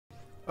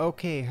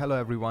Okay, hello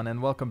everyone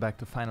and welcome back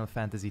to Final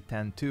Fantasy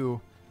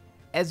X-2.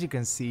 As you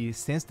can see,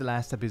 since the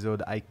last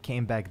episode I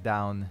came back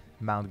down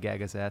Mount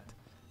Gagazet.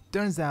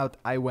 Turns out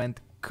I went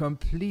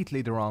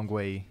completely the wrong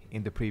way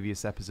in the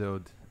previous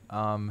episode.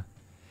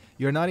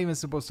 You're not even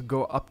supposed to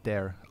go up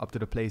there, up to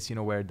the place, you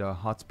know, where the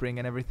hot spring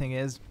and everything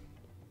is.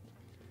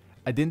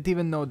 I didn't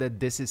even know that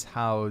this is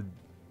how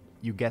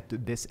you get to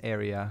this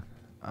area.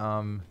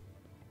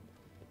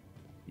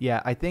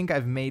 Yeah, I think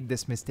I've made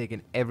this mistake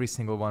in every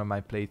single one of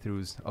my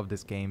playthroughs of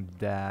this game,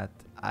 that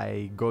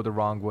I go the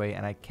wrong way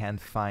and I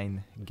can't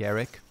find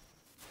Garik.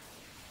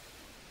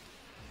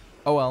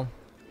 Oh well,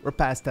 we're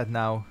past that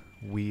now.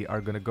 We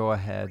are gonna go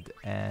ahead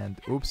and...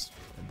 Oops,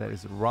 that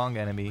is the wrong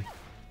enemy.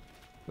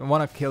 I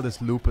want to kill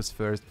this Lupus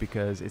first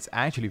because it's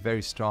actually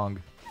very strong.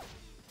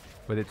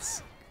 But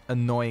it's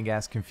annoying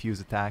ass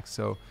confused attack,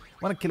 so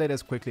I want to kill it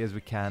as quickly as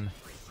we can.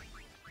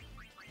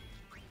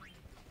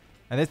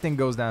 And this thing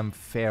goes down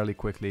fairly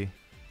quickly.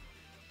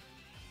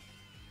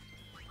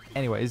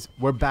 Anyways,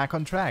 we're back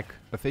on track,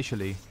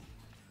 officially.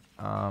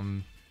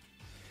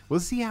 We'll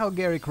see how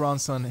Garik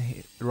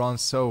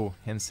Ronso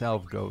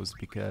himself goes,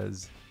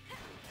 because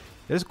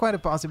there's quite a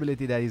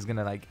possibility that he's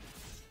gonna, like,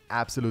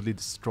 absolutely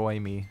destroy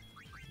me.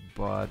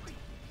 But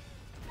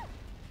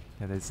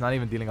yeah, it's not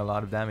even dealing a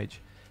lot of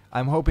damage.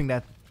 I'm hoping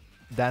that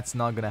that's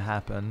not gonna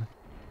happen.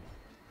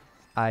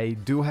 I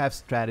do have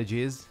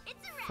strategies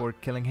for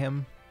killing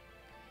him.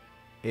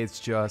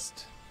 It's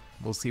just,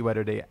 we'll see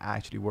whether they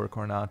actually work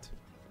or not.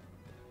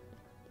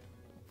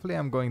 Hopefully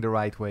I'm going the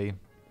right way.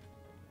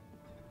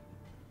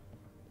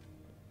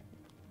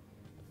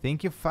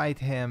 Think you fight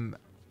him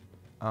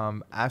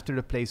after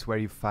the place where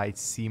you fight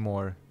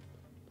Seymour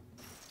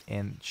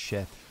in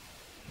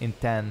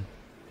 10.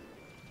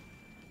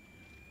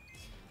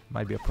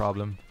 Might be a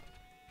problem.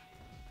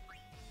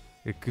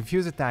 The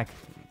confuse attack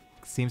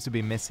seems to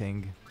be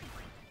missing.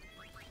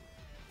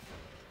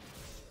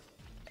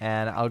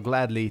 And I'll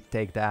gladly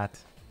take that.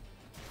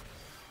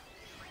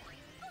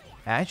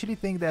 I actually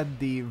think that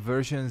the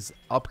versions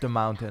up the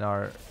mountain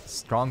are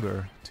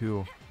stronger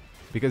too,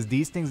 because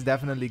these things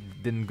definitely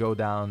didn't go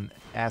down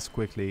as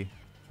quickly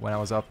when I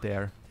was up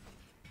there.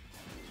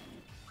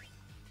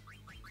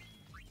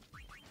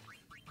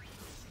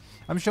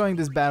 I'm showing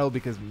this battle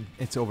because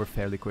it's over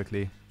fairly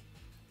quickly.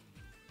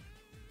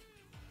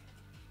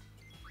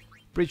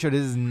 Pretty sure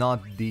this is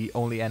not the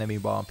only enemy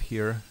bomb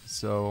here,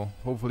 so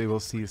hopefully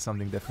we'll see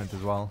something different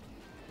as well.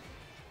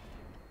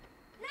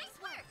 Nice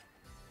work.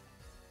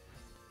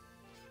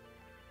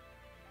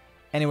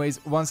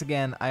 Anyways, once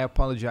again, I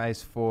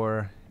apologize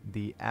for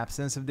the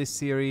absence of this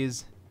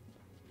series.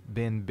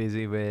 Been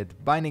busy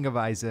with Binding of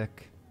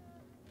Isaac.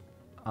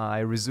 I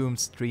resumed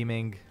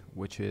streaming,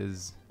 which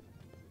is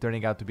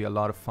turning out to be a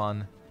lot of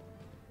fun.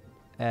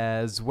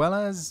 As well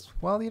as,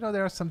 well, you know,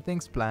 there are some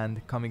things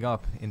planned coming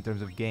up in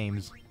terms of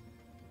games.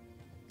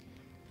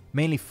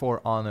 Mainly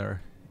For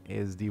Honor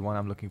is the one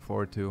I'm looking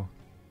forward to.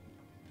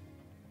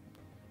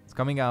 It's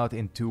coming out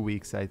in 2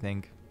 weeks, I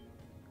think.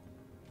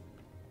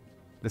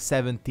 The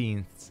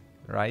 17th,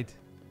 right?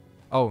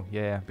 Oh,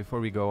 yeah, before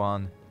we go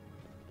on.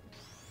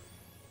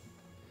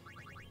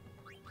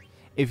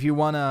 If you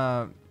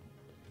wanna...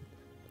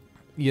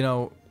 You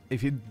know,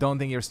 if you don't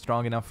think you're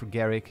strong enough for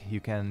Garik, you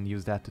can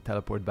use that to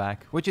teleport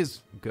back, which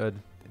is good.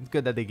 It's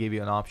good that they gave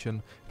you an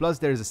option. Plus,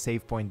 there's a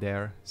save point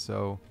there,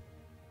 so...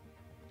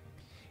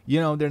 You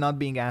know, they're not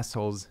being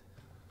assholes.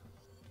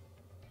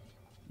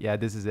 Yeah,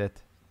 this is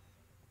it.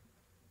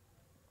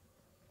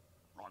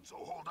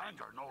 Ronso, hold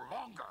anger no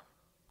longer.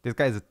 This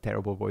guy is a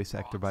terrible voice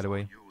actor, by the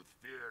way. Youth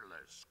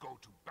fearless, go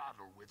to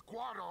battle with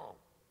Guado.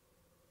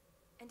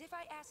 And if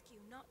I ask you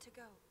not to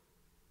go?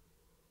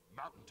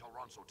 Mountain tell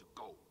Ronso to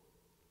go.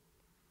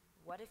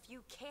 What if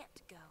you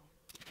can't go?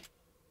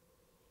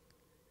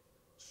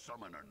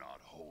 Summon or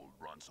not, hold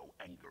Ronso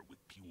anger with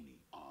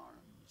puny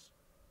arms.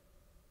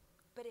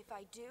 But if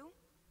I do,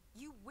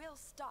 you will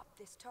stop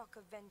this talk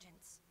of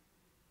vengeance.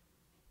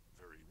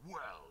 Very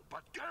well,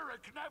 but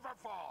Garik never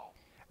fall.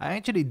 I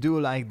actually do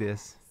like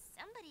this.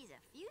 Somebody's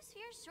a few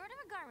spheres short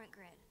of a garment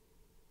grid.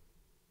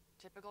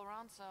 Typical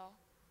Ronso.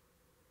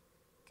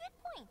 Good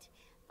point,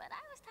 but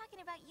I was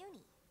talking about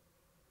Uni.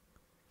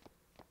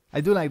 I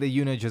do like that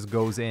Yuna just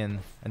goes in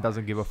and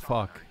doesn't give a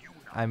fuck.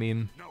 I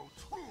mean,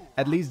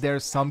 at least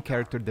there's some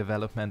character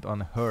development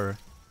on her,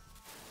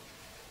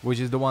 which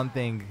is the one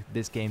thing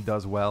this game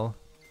does well.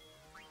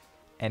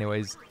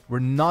 Anyways, we're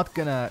not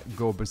gonna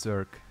go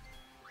berserk.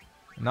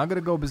 I'm not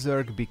gonna go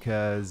berserk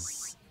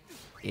because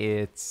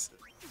it's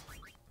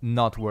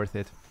not worth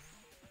it.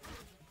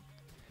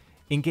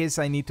 In case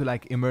I need to,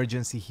 like,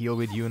 emergency heal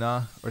with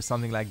Yuna or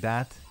something like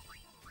that,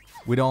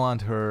 we don't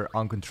want her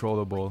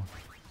uncontrollable.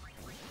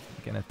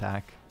 We can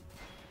attack.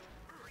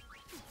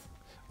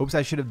 Oops,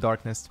 I should have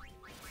darknessed.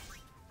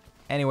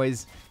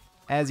 Anyways,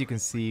 as you can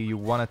see, you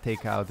want to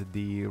take out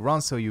the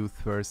Ronso youth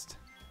first.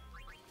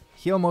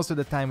 Heal most of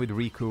the time with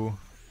Riku.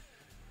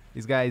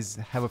 These guys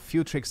have a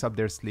few tricks up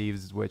their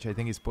sleeves, which I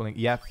think he's pulling.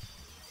 Yep.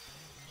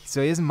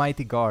 So he is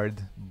Mighty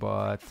Guard,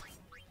 but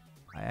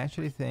I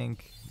actually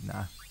think...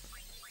 Nah.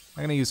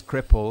 I'm gonna use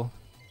Cripple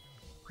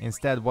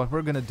Instead, what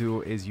we're gonna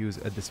do is use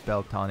a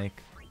Dispel Tonic.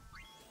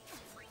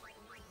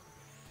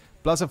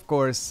 Plus, of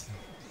course,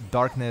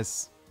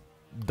 Darkness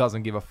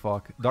doesn't give a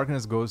fuck.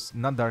 Darkness goes...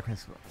 Not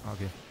Darkness...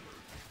 Okay.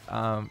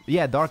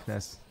 Yeah,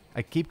 Darkness.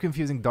 I keep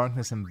confusing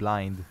Darkness and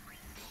Blind.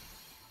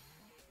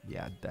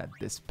 Yeah, that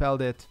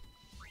dispelled it.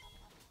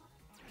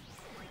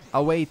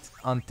 I'll wait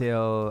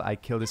until I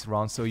kill this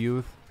Ronso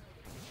youth.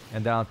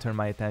 And then I'll turn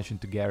my attention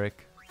to Garik.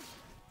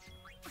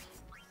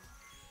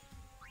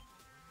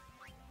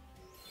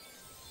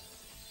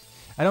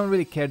 I don't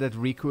really care that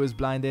Riku is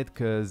blinded,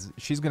 because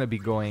she's gonna be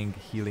going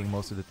healing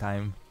most of the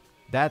time.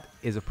 That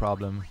is a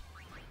problem.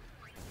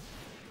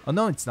 Oh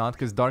no, it's not,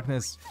 because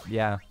Darkness...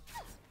 Yeah.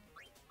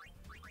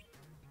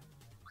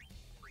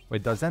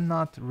 Wait, does that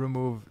not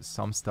remove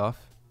some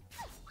stuff?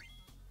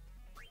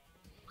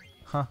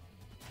 Huh.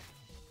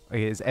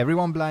 Okay, is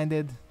everyone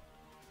blinded?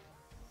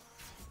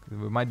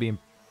 We might be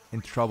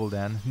in trouble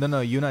then. No,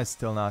 Yuna is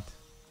still not.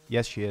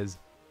 Yes, she is.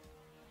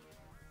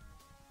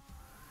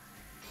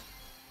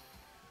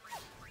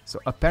 So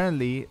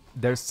apparently,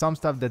 there's some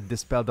stuff that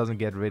Dispel doesn't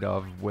get rid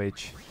of,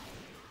 which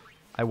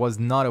I was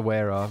not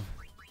aware of.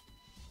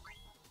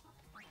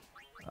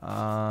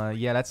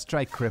 Yeah, let's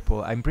try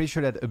Cripple. I'm pretty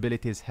sure that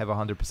abilities have a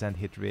 100%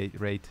 hit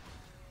rate.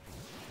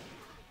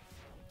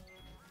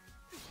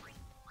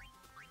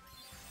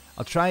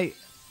 I'll try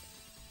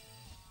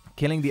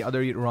killing the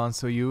other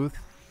Ronso youth.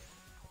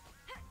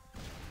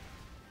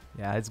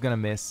 Yeah, it's gonna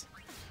miss.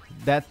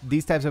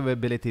 These types of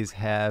abilities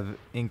have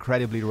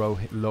incredibly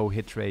low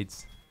hit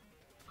rates.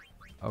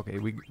 Okay,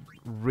 we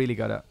really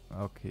gotta...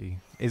 Okay.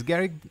 Is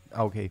Garik...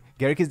 Okay.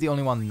 Garik is the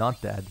only one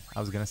not dead, I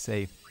was gonna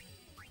say.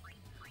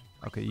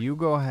 Okay, you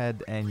go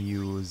ahead and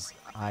use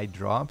eye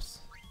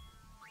drops.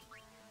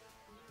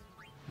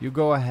 You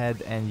go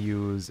ahead and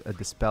use a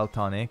Dispel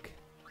Tonic.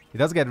 It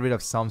does get rid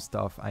of some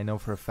stuff, I know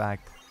for a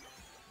fact.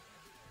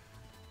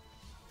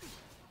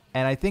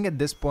 And I think at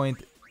this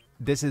point,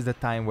 this is the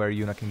time where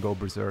Yuna can go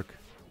Berserk.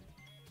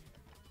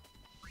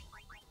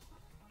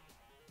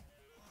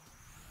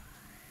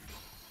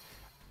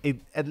 It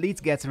at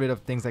least gets rid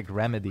of things like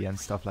Remedy and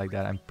stuff like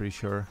that, I'm pretty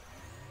sure.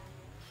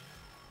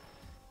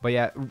 But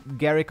yeah,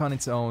 Garik on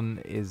its own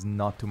is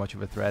not too much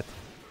of a threat.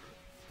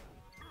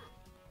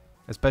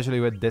 Especially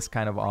with this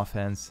kind of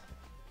offense.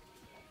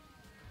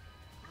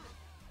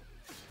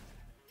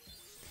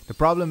 The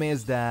problem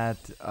is that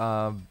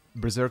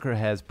Berserker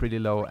has pretty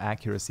low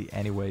accuracy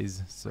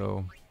anyways,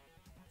 so...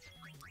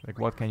 Like,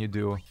 what can you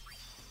do?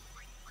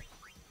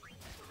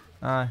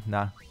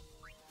 Nah.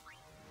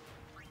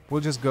 We'll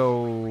just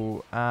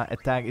go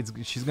attack.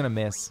 She's gonna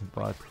miss,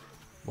 but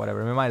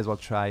whatever. We might as well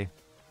try.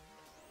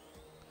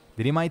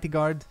 Did he Mighty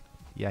Guard?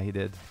 Yeah, he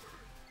did.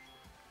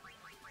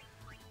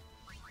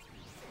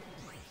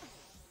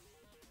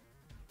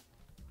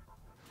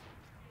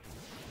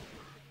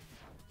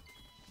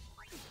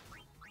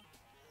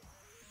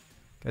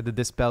 Get the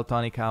Dispel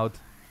Tonic out.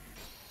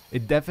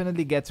 It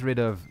definitely gets rid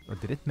of... Oh,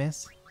 did it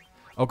miss?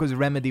 Oh, because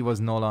Remedy was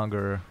no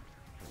longer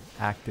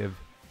active.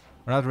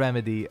 Or not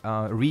Remedy,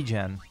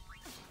 Regen.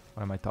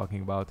 What am I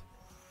talking about?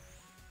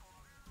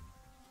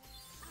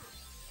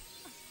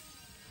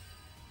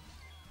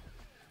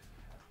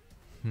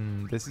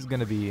 This is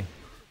gonna be...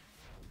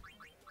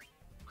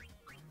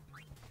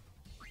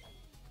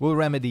 We'll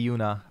Remedy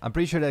Yuna. I'm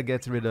pretty sure that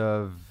gets rid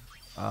of...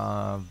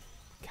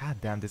 God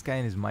damn, this guy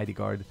in his Mighty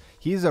Guard.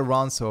 He's a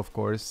Ronso, of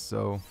course,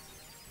 so...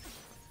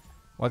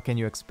 What can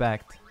you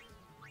expect?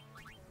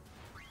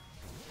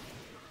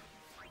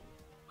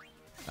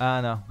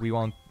 No, we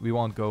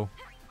won't go.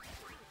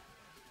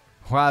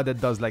 Wow,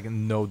 that does like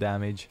no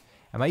damage.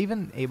 Am I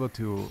even able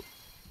to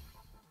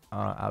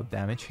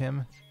out-damage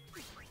him?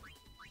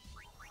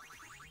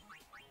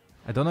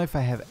 I don't know if I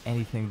have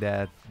anything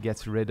that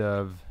gets rid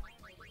of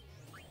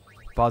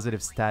positive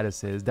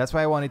statuses. That's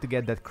why I wanted to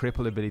get that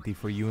cripple ability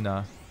for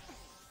Yuna.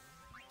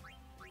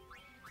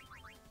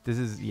 This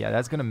is... Yeah,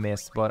 that's gonna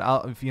miss, but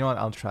if you know what,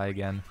 I'll try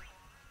again.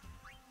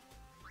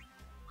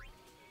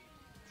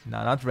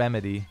 No, not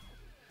Remedy.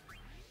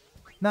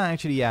 No,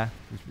 actually, yeah.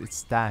 It's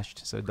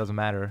stashed, so it doesn't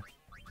matter.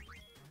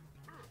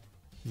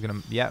 He's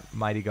gonna... Yeah,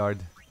 Mighty Guard.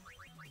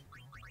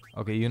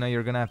 Okay, Yuna,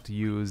 you're gonna have to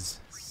use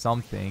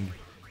something.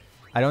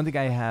 I don't think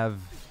I have...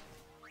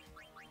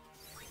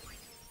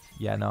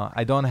 Yeah, no.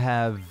 I don't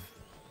have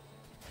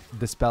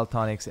Dispel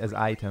Tonics as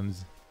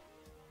items.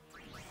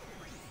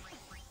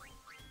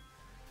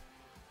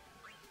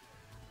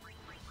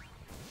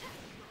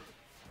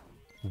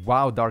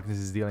 Wow, Darkness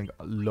is dealing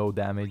low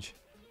damage.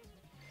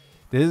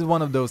 This is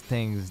one of those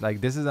things,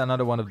 like this is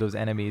another one of those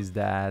enemies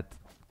that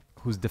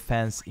whose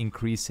defense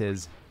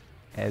increases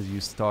as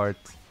you start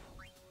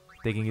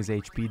taking his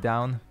HP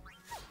down.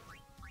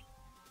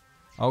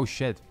 Oh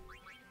shit.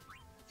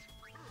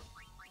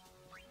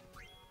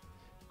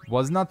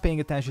 Was not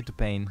paying attention to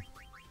pain.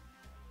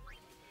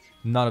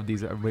 None of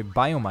these are... Wait,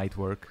 Bio might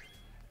work.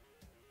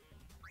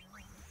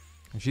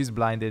 She's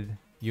blinded.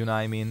 Yuna,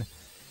 I mean.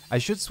 I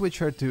should switch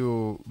her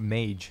to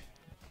Mage.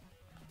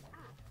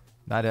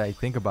 Now that I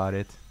think about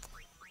it.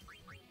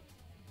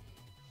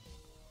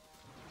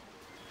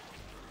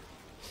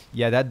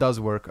 Yeah, that does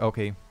work.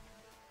 Okay.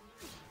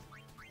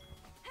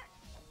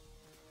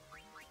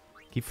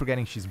 Keep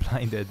forgetting she's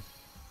blinded.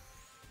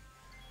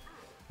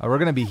 We're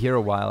gonna be here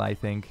a while, I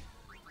think.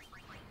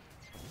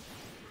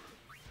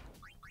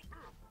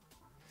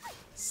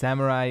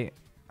 Samurai.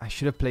 I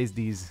should have placed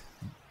these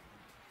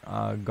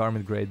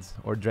garment grids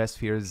or dress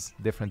spheres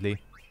differently.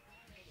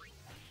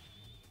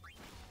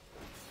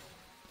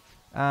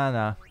 Ah,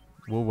 nah.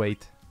 We'll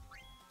wait.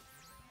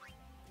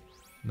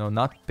 No,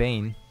 not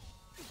pain.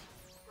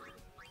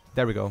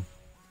 There we go.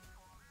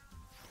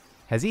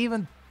 Has he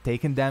even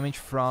taken damage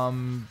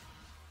from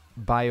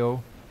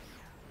Bio?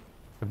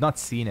 I've not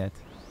seen it.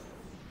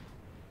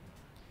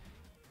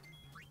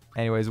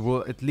 Anyways,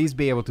 we'll at least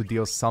be able to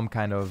deal some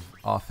kind of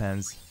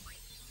offense.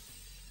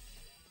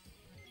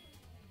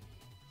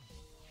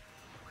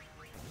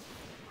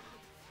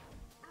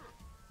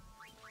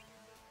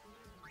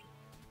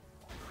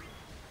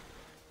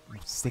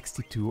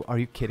 $62? Are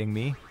you kidding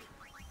me?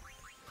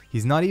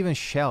 He's not even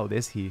shelled,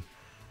 is he?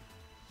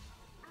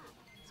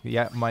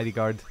 Yeah, Mighty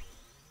Guard.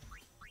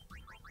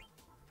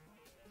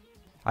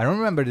 I don't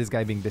remember this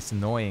guy being this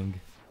annoying.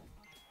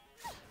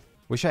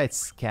 Wish I had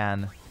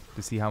scan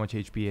to see how much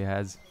HP he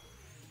has.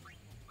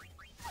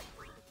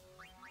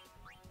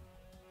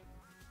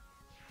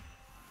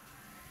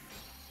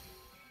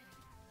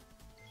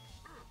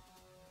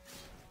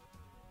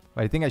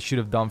 What I think I should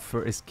have done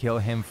first is kill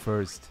him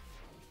first.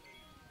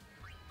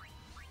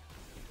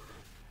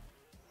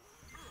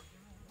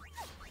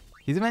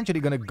 He's eventually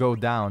gonna go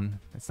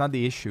down. It's not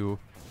the issue.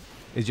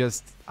 It's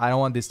just, I don't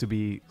want this to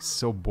be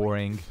so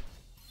boring.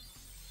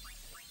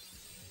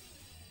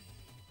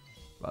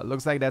 Well,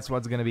 looks like that's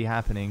what's gonna be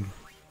happening.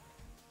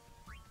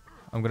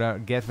 I'm gonna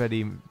get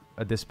ready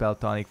a Dispel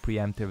Tonic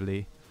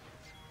preemptively.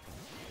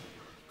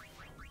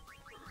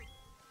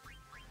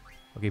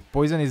 Okay,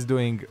 Poison is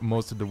doing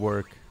most of the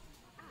work.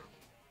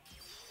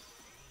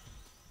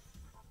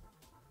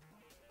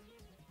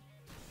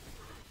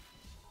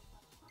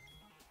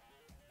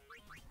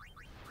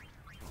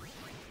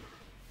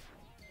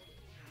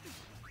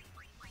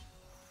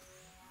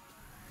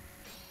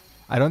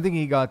 I don't think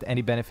he got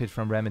any benefit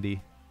from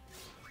Remedy,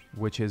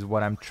 which is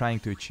what I'm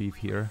trying to achieve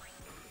here.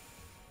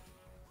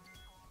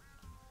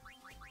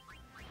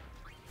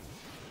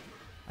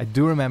 I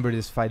do remember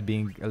this fight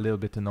being a little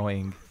bit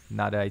annoying,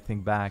 now that I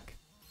think back.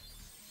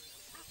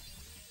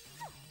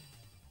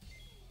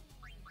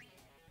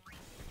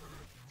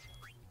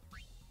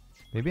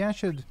 Maybe I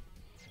should...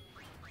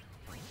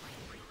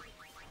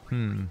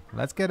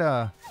 let's get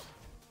a...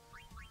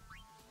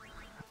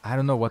 I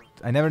don't know what...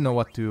 I never know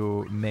what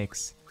to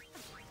mix.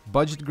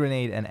 Budget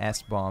Grenade and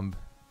S-Bomb.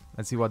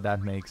 Let's see what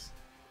that makes.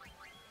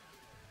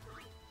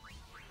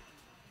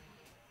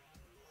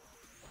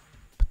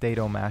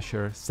 Potato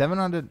Masher.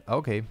 700...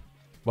 Okay.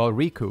 Well,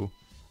 Riku.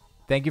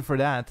 Thank you for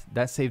that.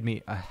 That saved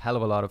me a hell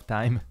of a lot of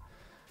time.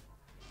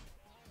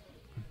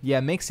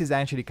 Yeah, Mix is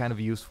actually kind of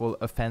useful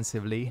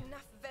offensively.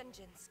 Enough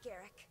vengeance,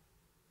 Garik.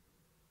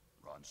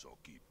 Ronso,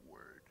 keep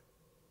word.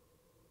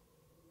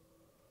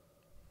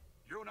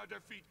 Yuna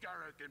defeat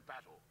Garik in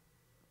battle.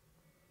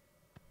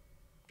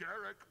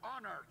 Garik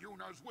honor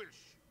Yuna's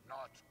wish,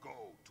 not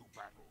go to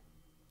battle.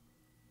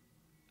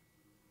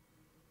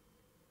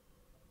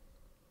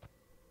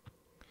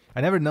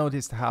 I never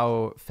noticed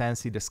how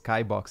fancy the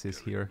skybox is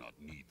here. Not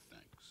need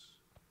thanks.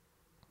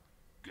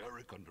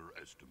 Garik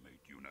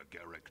underestimate Yuna.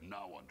 Garik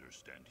now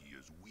understand he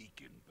is weak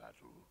in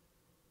battle.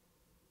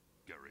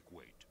 Garik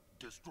wait.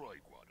 Destroy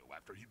Guado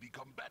after he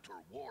become better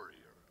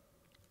warrior.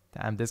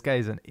 Damn, this guy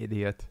is an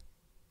idiot.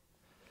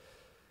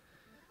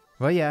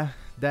 Well, yeah,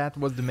 that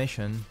was the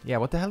mission. Yeah,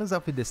 what the hell is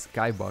up with this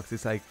skybox?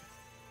 It's like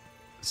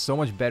so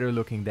much better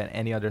looking than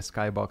any other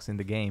skybox in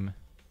the game.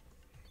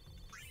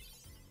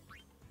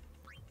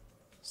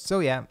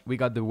 So yeah, we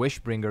got the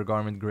Wishbringer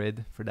garment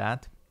grid for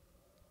that.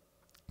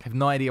 I have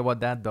no idea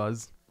what that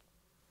does.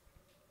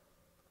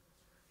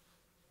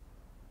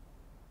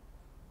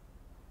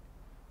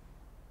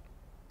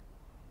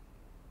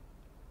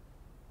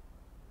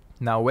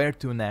 Now where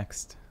to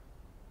next?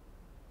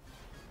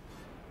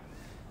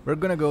 We're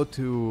gonna go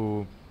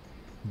to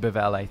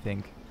Bevel, I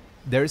think.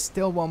 There's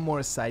still one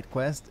more side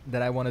quest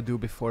that I want to do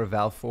before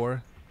Val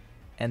 4,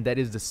 and that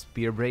is the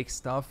Spear Break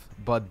stuff,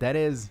 but that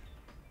is...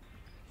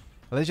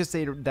 let's just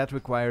say that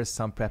requires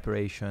some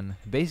preparation.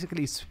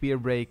 Basically, Spear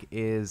Break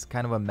is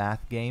kind of a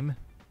math game,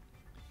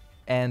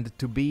 and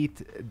to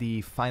beat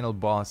the final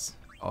boss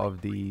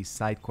of the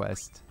side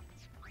quest,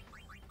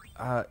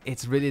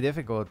 it's really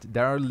difficult.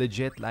 There are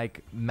legit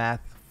like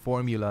math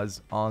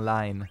formulas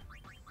online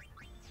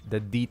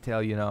that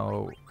detail, you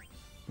know,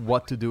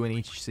 what to do in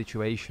each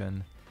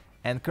situation.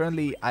 And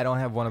currently I don't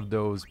have one of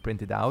those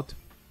printed out.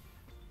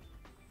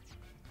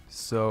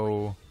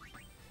 So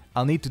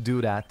I'll need to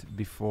do that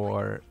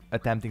before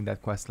attempting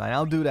that questline.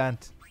 I'll do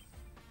that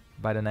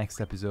by the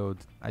next episode.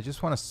 I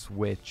just want to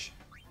switch.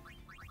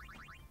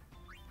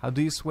 How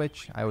do you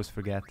switch? I always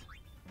forget.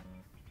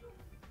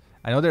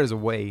 I know there's a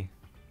way,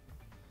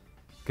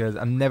 because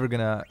I'm never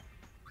gonna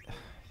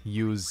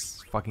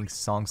use fucking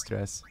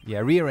songstress. Yeah,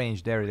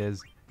 rearrange, there it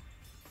is.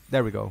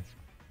 There we go.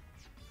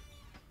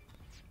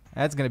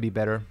 That's gonna be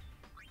better.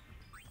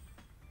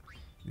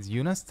 Is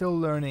Yuna still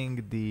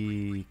learning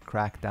the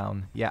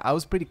crackdown? Yeah, I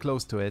was pretty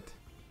close to it.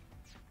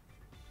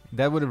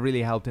 That would have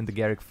really helped in the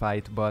Garik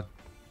fight, but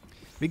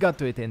we got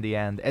to it in the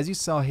end. As you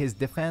saw, his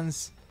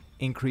defense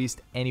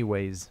increased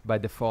anyways by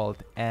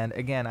default. And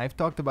again, I've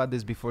talked about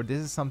this before. This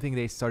is something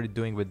they started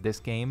doing with this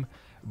game,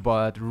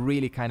 but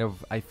really kind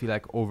of, I feel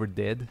like,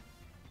 overdid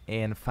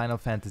in Final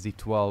Fantasy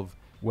XII,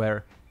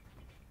 where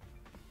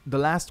the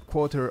last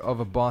quarter of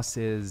a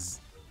boss's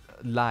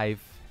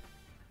life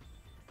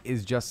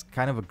is just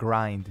kind of a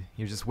grind.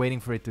 You're just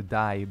waiting for it to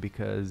die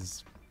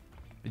because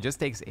it just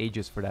takes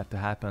ages for that to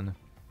happen.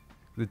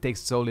 It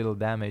takes so little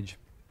damage.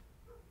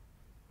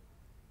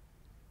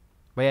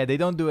 But yeah, they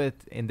don't do it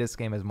in this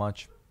game as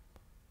much.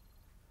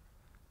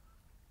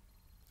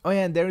 Oh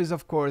yeah, and there is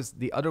of course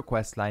the other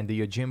quest line, the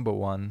Yojimbo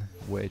one,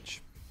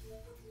 which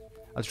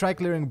I'll try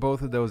clearing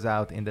both of those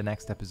out in the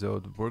next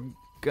episode. We're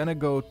gonna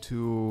go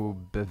to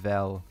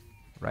Bevel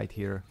right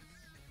here.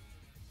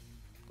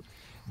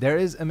 There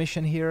is a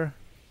mission here,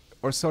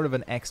 or sort of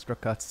an extra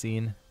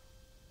cutscene,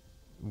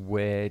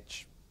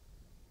 which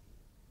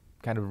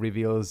kind of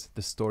reveals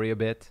the story a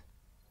bit.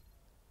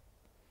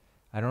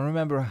 I don't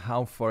remember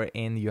how far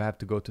in you have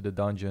to go to the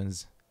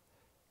dungeons.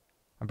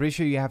 I'm pretty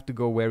sure you have to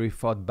go where we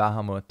fought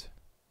Bahamut,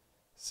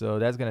 so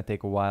that's gonna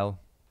take a while.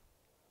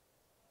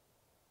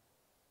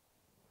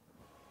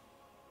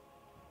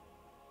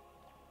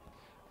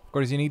 Of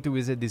course, you need to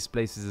visit these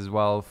places as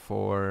well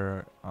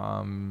for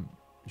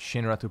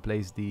Shinra to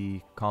place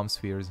the calm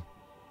spheres.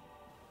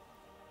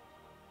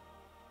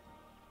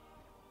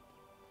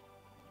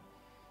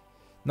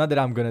 Not that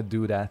I'm gonna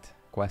do that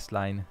quest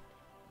line.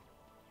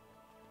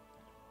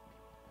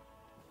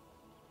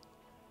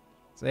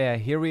 So yeah,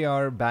 here we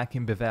are back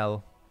in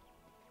Bevel.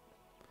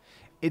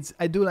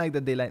 I do like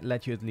that they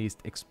let you at least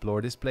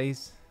explore this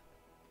place.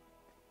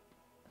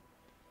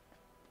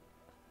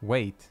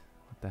 Wait,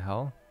 what the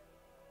hell?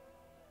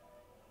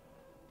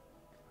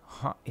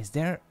 Huh, is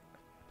there...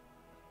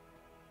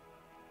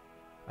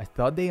 I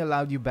thought they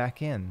allowed you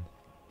back in.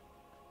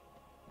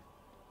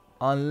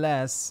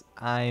 Unless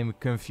I'm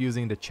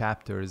confusing the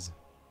chapters,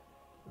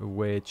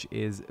 which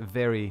is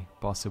very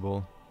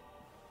possible.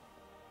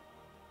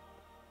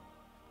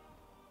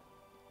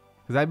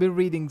 Because I've been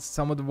reading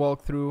some of the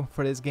walkthrough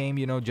for this game,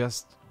 you know,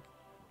 just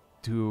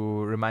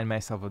to remind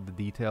myself of the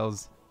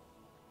details.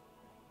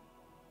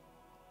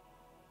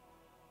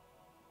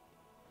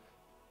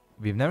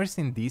 We've never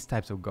seen these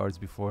types of guards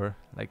before,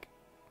 like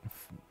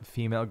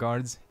female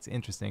guards. It's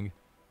interesting.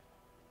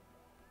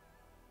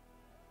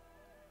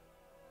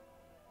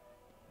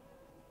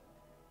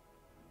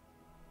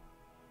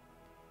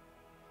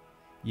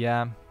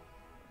 Yeah,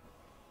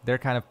 they're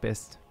kind of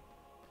pissed.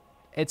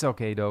 It's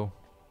okay though.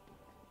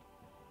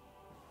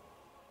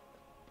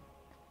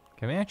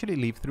 Can we actually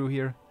leave through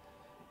here?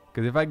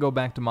 Because if I go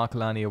back to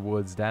Makalania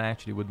Woods, that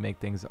actually would make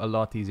things a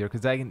lot easier.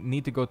 Because I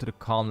need to go to the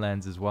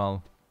Calmlands as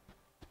well.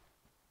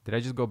 Did I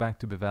just go back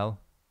to Bevel?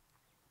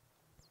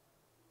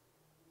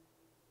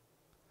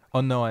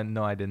 Oh no,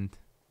 no I didn't.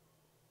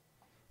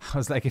 I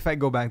was like, if I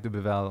go back to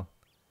Bevel,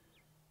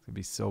 it's gonna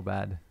be so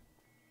bad.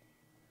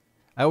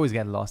 I always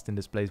get lost in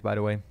this place, by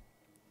the way.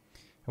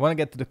 I want to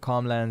get to the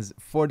Calmlands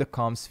for the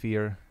Calm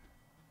Sphere.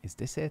 Is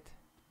this it?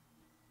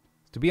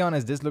 To be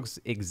honest, this looks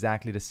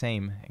exactly the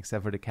same,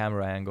 except for the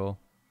camera angle.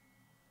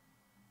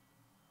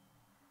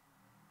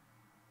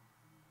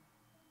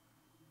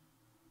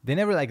 They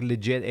never like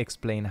legit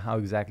explain how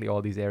exactly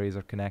all these areas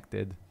are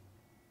connected.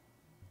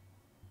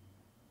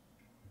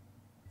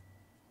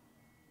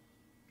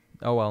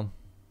 Oh well.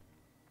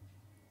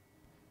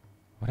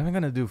 What am I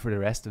gonna do for the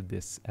rest of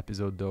this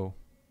episode though?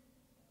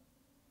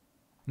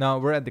 No,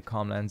 we're at the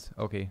Calmlands.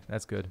 Okay,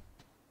 that's good.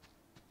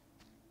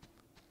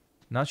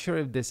 Not sure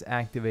if this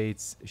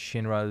activates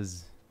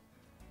Shinra's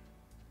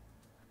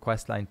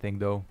questline thing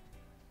though,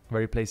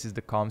 where he places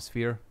the Calm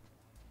Sphere.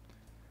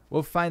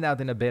 We'll find out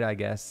in a bit, I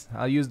guess.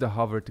 I'll use the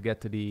hover to get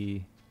to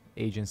the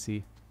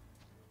agency.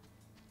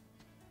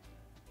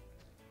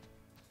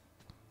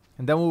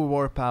 And then we'll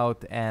warp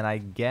out, and I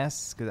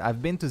guess, because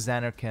I've been to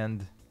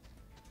Xanarkand,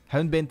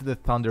 haven't been to the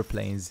Thunder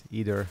Plains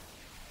either.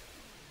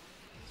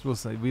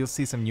 So we'll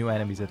see some new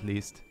enemies at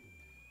least.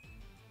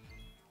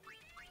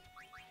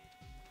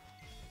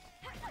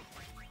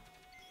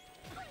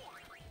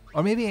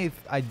 Or maybe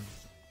if I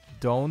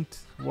don't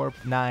warp...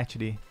 Nah,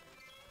 actually.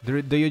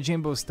 The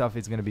Yojimbo stuff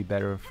is gonna be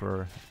better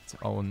for its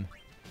own...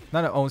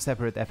 Not an own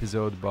separate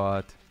episode,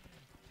 but...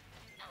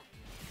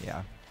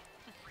 Yeah.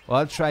 What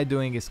I'll try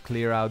doing is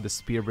clear out the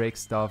Spear Break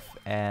stuff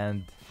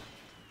and...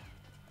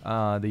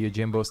 the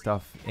Yojimbo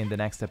stuff in the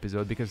next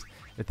episode, because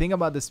the thing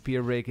about the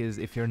Spear Break is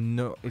if you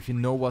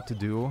know what to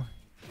do,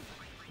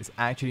 it's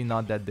actually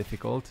not that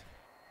difficult.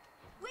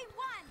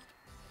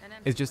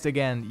 It's just,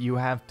 again, you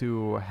have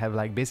to have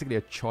like basically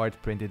a chart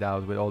printed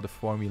out with all the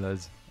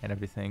formulas and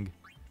everything.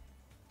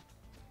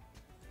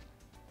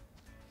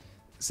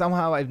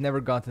 Somehow I've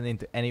never gotten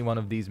into any one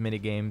of these mini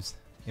games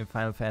in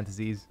Final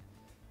Fantasies.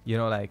 You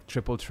know, like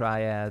Triple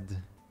Triad,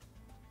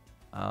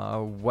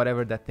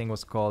 whatever that thing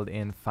was called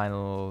in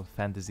Final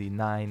Fantasy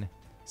IX.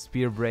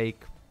 Spear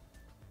Break.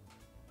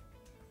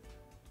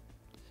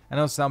 I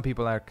know some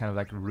people are kind of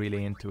like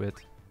really into it.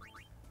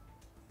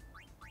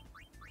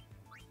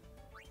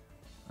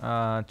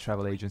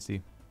 Travel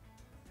agency.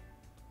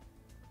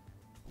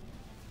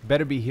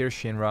 Better be here,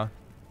 Shinra.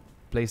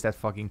 Place that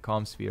fucking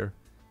comm sphere.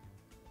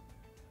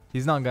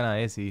 He's not gonna,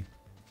 is he?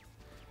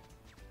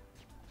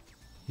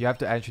 You have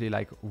to actually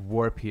like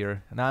warp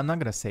here. No, I'm not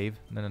gonna save.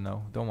 No, no,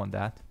 no. Don't want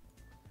that.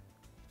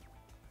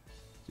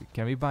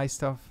 Can we buy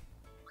stuff?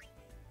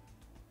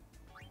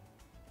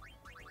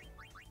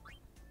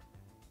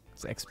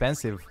 It's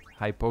expensive.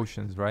 High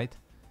potions, right?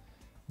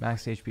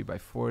 Max HP by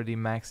 40.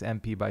 Max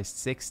MP by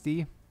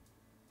 60.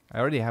 I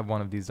already have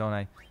one of these, don't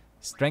I?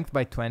 Strength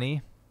by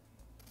 20.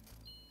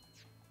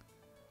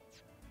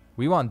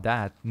 We want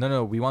that. No,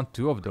 no, we want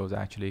two of those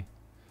actually.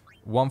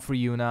 One for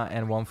Yuna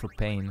and one for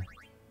Pain.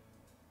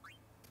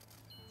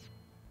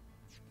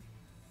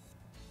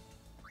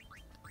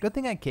 Good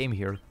thing I came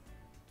here.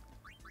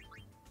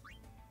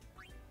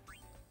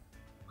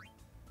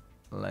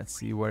 Let's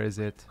see, where is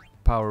it?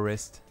 Power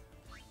Wrist.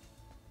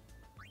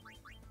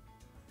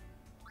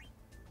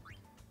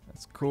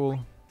 That's cool.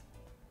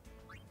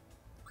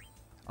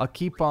 I'll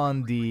keep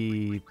on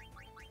the...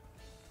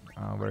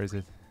 where is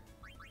it?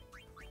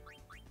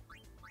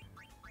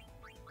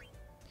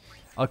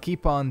 I'll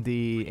keep on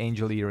the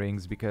angel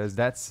earrings because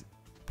that's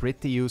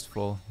pretty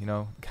useful, you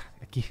know.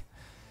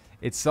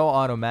 It's so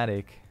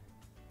automatic.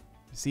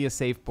 See a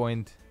save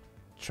point,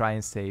 try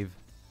and save.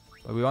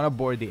 But we want to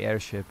board the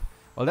airship.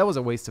 Well, that was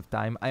a waste of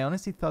time. I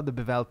honestly thought the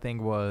Bevel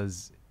thing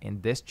was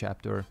in this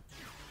chapter.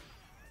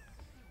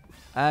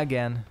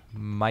 Again,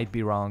 might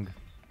be wrong.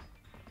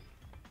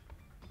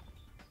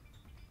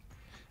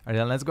 Alright,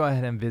 then let's go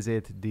ahead and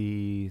visit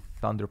the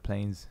Thunder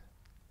Plains.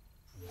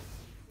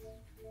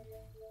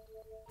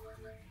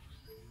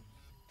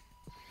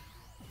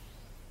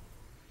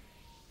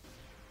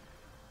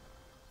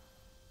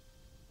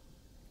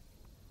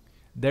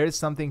 There is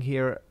something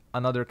here,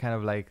 another kind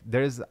of like,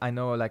 there's, I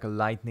know, like a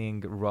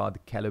lightning rod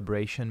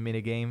calibration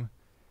minigame.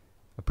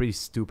 A pretty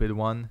stupid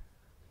one.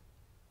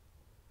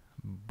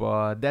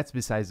 But that's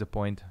besides the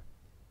point.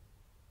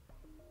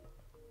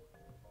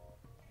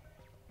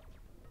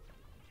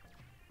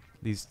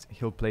 At least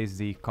he'll place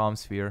the comm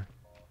sphere.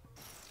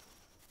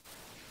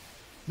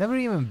 Never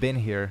even been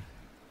here.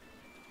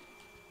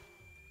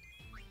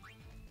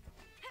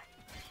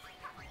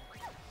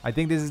 I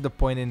think this is the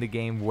point in the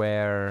game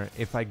where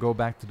if I go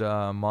back to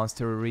the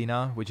monster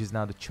arena, which is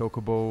now the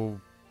Chocobo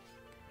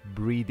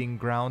breeding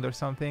ground or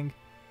something,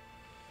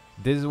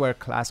 this is where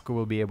Classico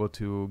will be able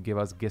to give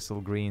us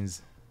Gissel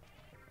Greens.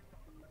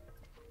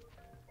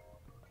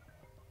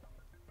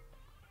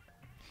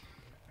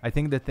 I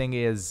think the thing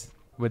is,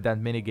 with that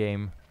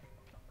minigame,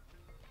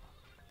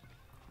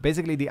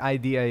 basically the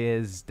idea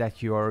is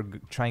that you're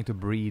trying to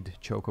breed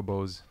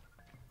Chocobos.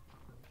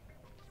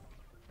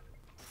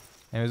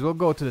 Anyways, we'll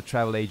go to the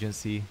travel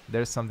agency.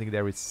 There's something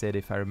there with Sid,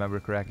 if I remember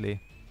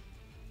correctly.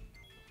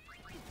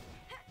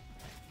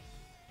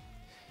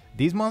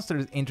 These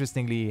monsters,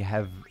 interestingly,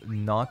 have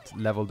not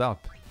leveled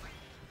up.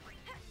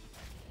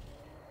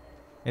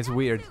 It's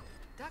weird.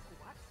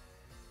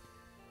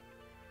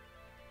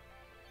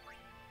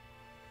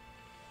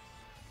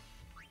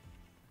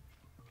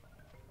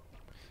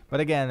 But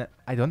again,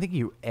 I don't think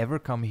you ever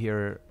come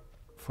here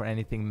for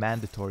anything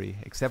mandatory,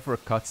 except for a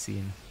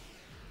cutscene.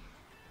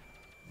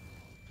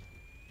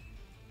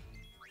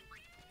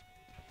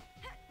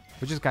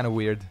 Which is kind of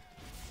weird.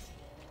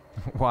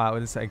 Wow,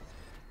 it's like...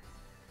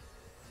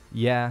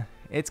 Yeah,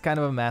 it's kind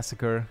of a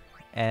massacre.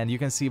 And you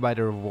can see by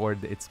the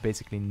reward, it's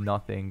basically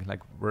nothing.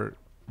 Like,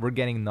 we're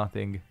getting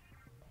nothing.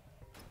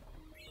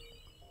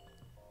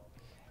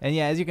 And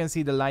yeah, as you can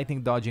see, the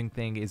lightning dodging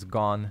thing is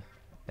gone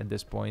at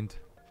this point.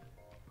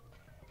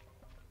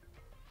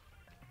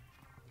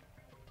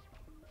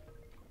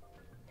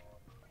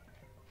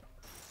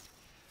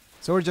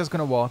 So we're just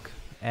gonna walk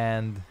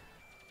and...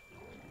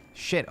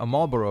 Shit, a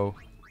Marlboro.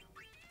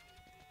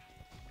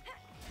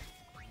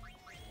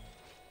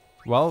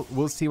 Well,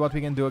 we'll see what we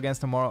can do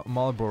against a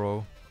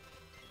Marlboro.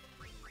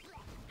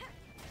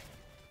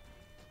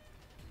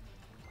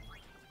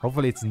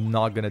 Hopefully it's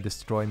not gonna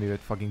destroy me with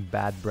fucking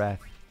bad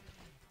breath.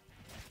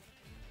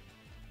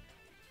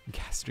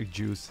 Gastric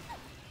juice.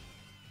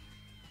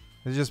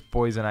 It's just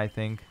poison, I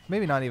think.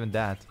 Maybe not even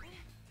that.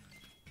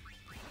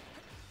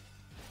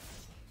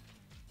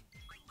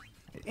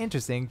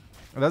 Interesting.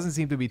 It doesn't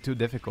seem to be too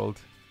difficult.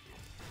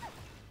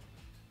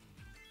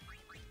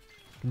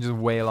 You can just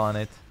wail on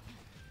it.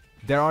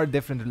 There are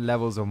different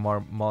levels of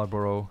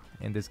Marlboro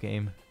in this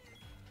game.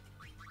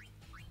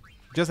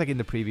 Just like in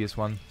the previous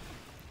one.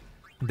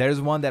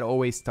 There's one that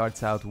always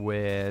starts out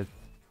with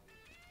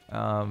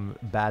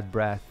bad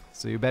breath.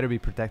 So you better be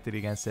protected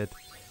against it.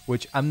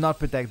 Which I'm not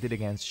protected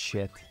against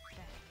shit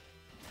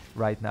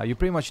right now. You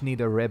pretty much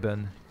need a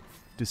ribbon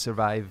to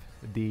survive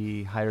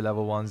the higher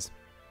level ones.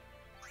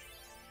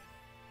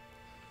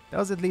 That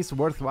was at least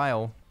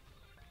worthwhile.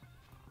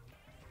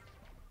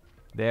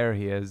 There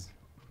he is.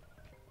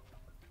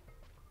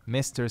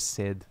 Mr.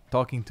 Sid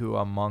talking to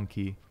a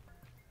monkey,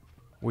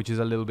 which is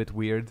a little bit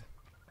weird.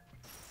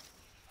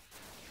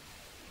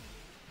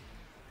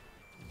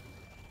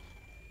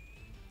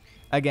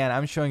 Again,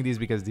 I'm showing these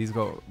because these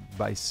go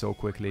by so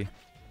quickly.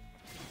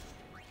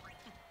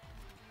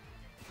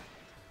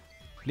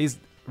 At least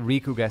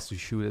Riku gets to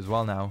shoot as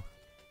well now.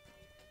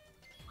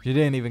 She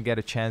didn't even get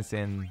a chance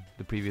in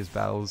the previous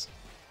battles.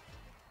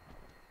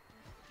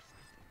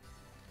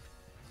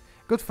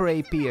 Good for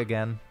AP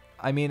again.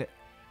 I mean,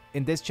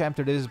 in this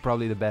chapter, this is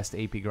probably the best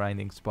AP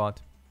grinding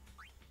spot.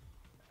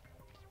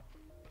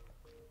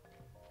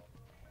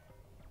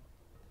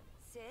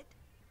 Sid?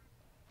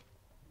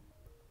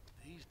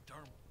 These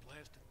darn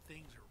blasted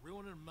things are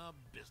ruining my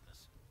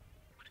business.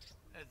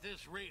 At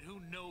this rate, who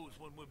knows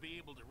when we'll be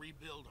able to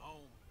rebuild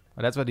home.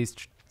 Well, that's what he's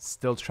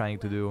still trying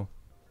to do.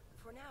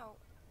 For now,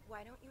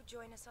 why don't you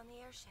join us on the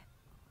airship?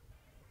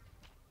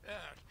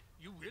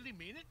 You really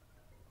mean it?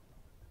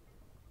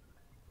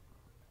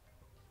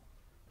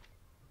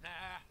 Nah,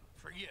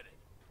 forget it.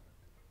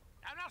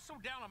 I'm not so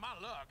down on my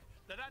luck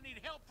that I need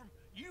help from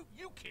you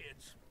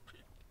kids.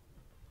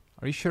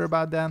 Are you sure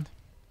about that?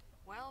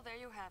 Well, there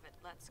you have it.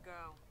 Let's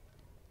go.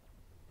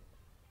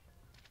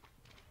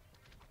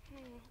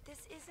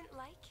 This isn't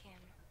like him.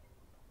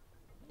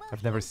 Well,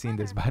 I've he never and seen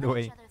this, Brother by the put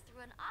way. each other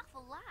through an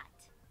awful lot.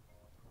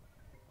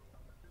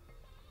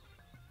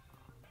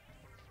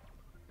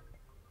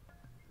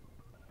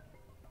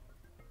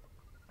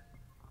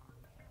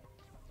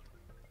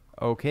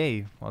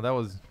 Okay, well that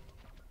was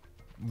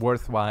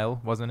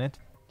worthwhile, wasn't it?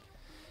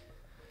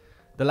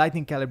 The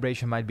lightning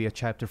calibration might be a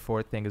chapter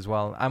 4 thing as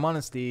well. I'm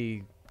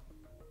honestly...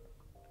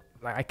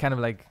 I kind of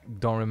like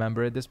don't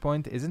remember at this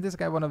point. Isn't this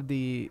guy one of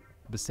the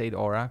Besaid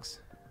Aurochs?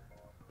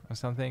 Or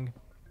something?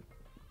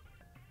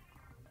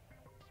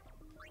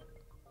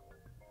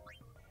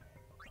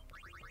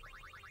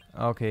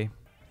 Okay.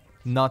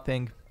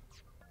 Nothing.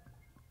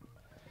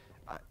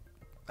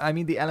 I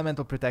mean the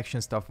elemental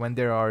protection stuff, when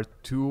there are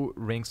 2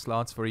 ring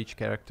slots for each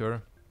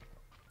character.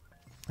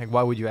 Like,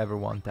 why would you ever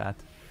want that?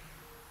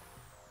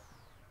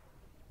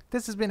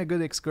 This has been a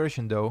good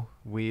excursion though.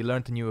 We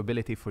learned a new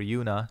ability for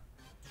Yuna.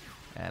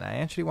 And I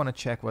actually want to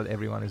check what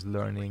everyone is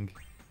learning.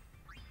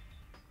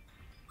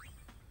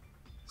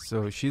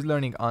 So she's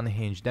learning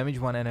Unhinged. Damage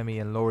one enemy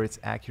and lower its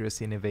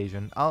accuracy and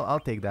evasion. I'll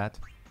take that.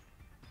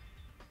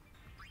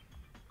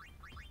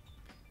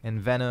 And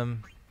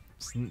Venom,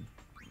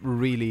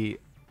 really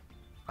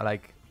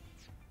like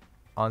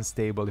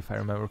unstable if I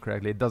remember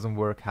correctly. It doesn't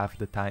work half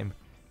the time.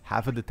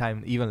 Half of the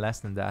time, even less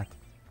than that.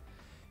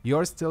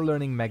 You're still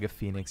learning Mega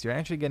Phoenix. You're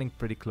actually getting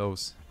pretty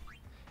close.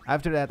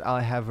 After that, I'll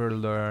have her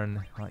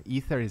learn...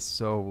 Ether is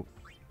so...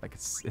 like,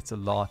 it's a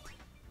lot.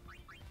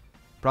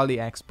 Probably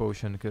X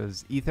Potion,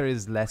 because Ether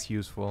is less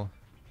useful.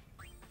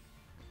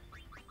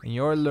 And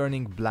you're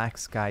learning Black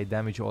Sky,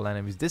 damage all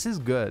enemies. This is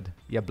good.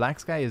 Yeah, Black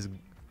Sky is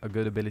a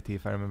good ability,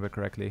 if I remember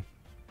correctly.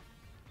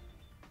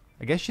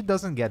 I guess she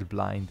doesn't get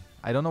blind.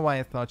 I don't know why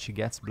I thought she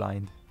gets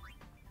blind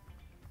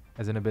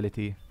as an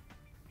ability.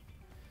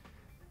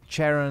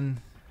 Charon,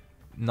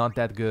 not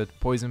that good.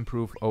 Poison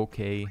Proof,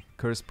 okay.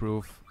 Curse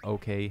Proof,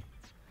 okay.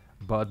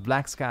 But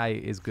Black Sky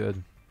is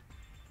good.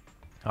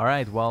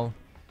 Alright, well,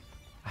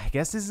 I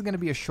guess this is gonna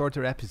be a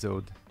shorter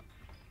episode.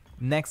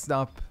 Next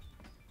up,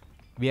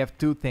 we have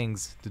 2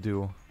 things to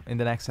do in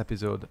the next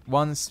episode.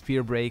 One,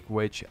 Sphere Break,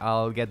 which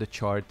I'll get the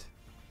chart.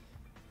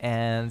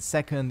 And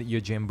second,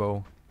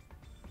 Yojimbo.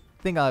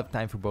 I think I'll have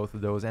time for both of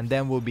those. And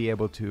then we'll be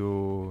able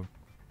to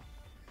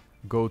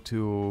go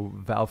to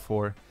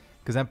Valfor.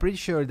 Because I'm pretty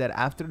sure that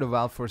after the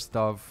Valfor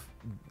stuff,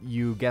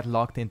 you get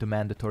locked into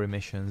mandatory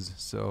missions.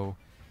 So,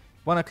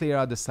 want to clear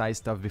out the side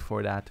stuff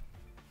before that.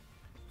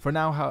 For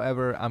now,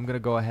 however, I'm going to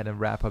go ahead and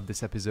wrap up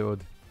this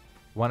episode.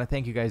 Want to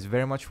thank you guys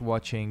very much for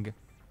watching.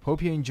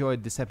 Hope you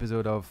enjoyed this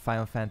episode of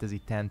Final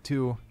Fantasy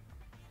X-2.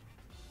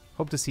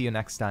 Hope to see you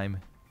next time.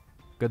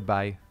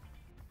 Goodbye.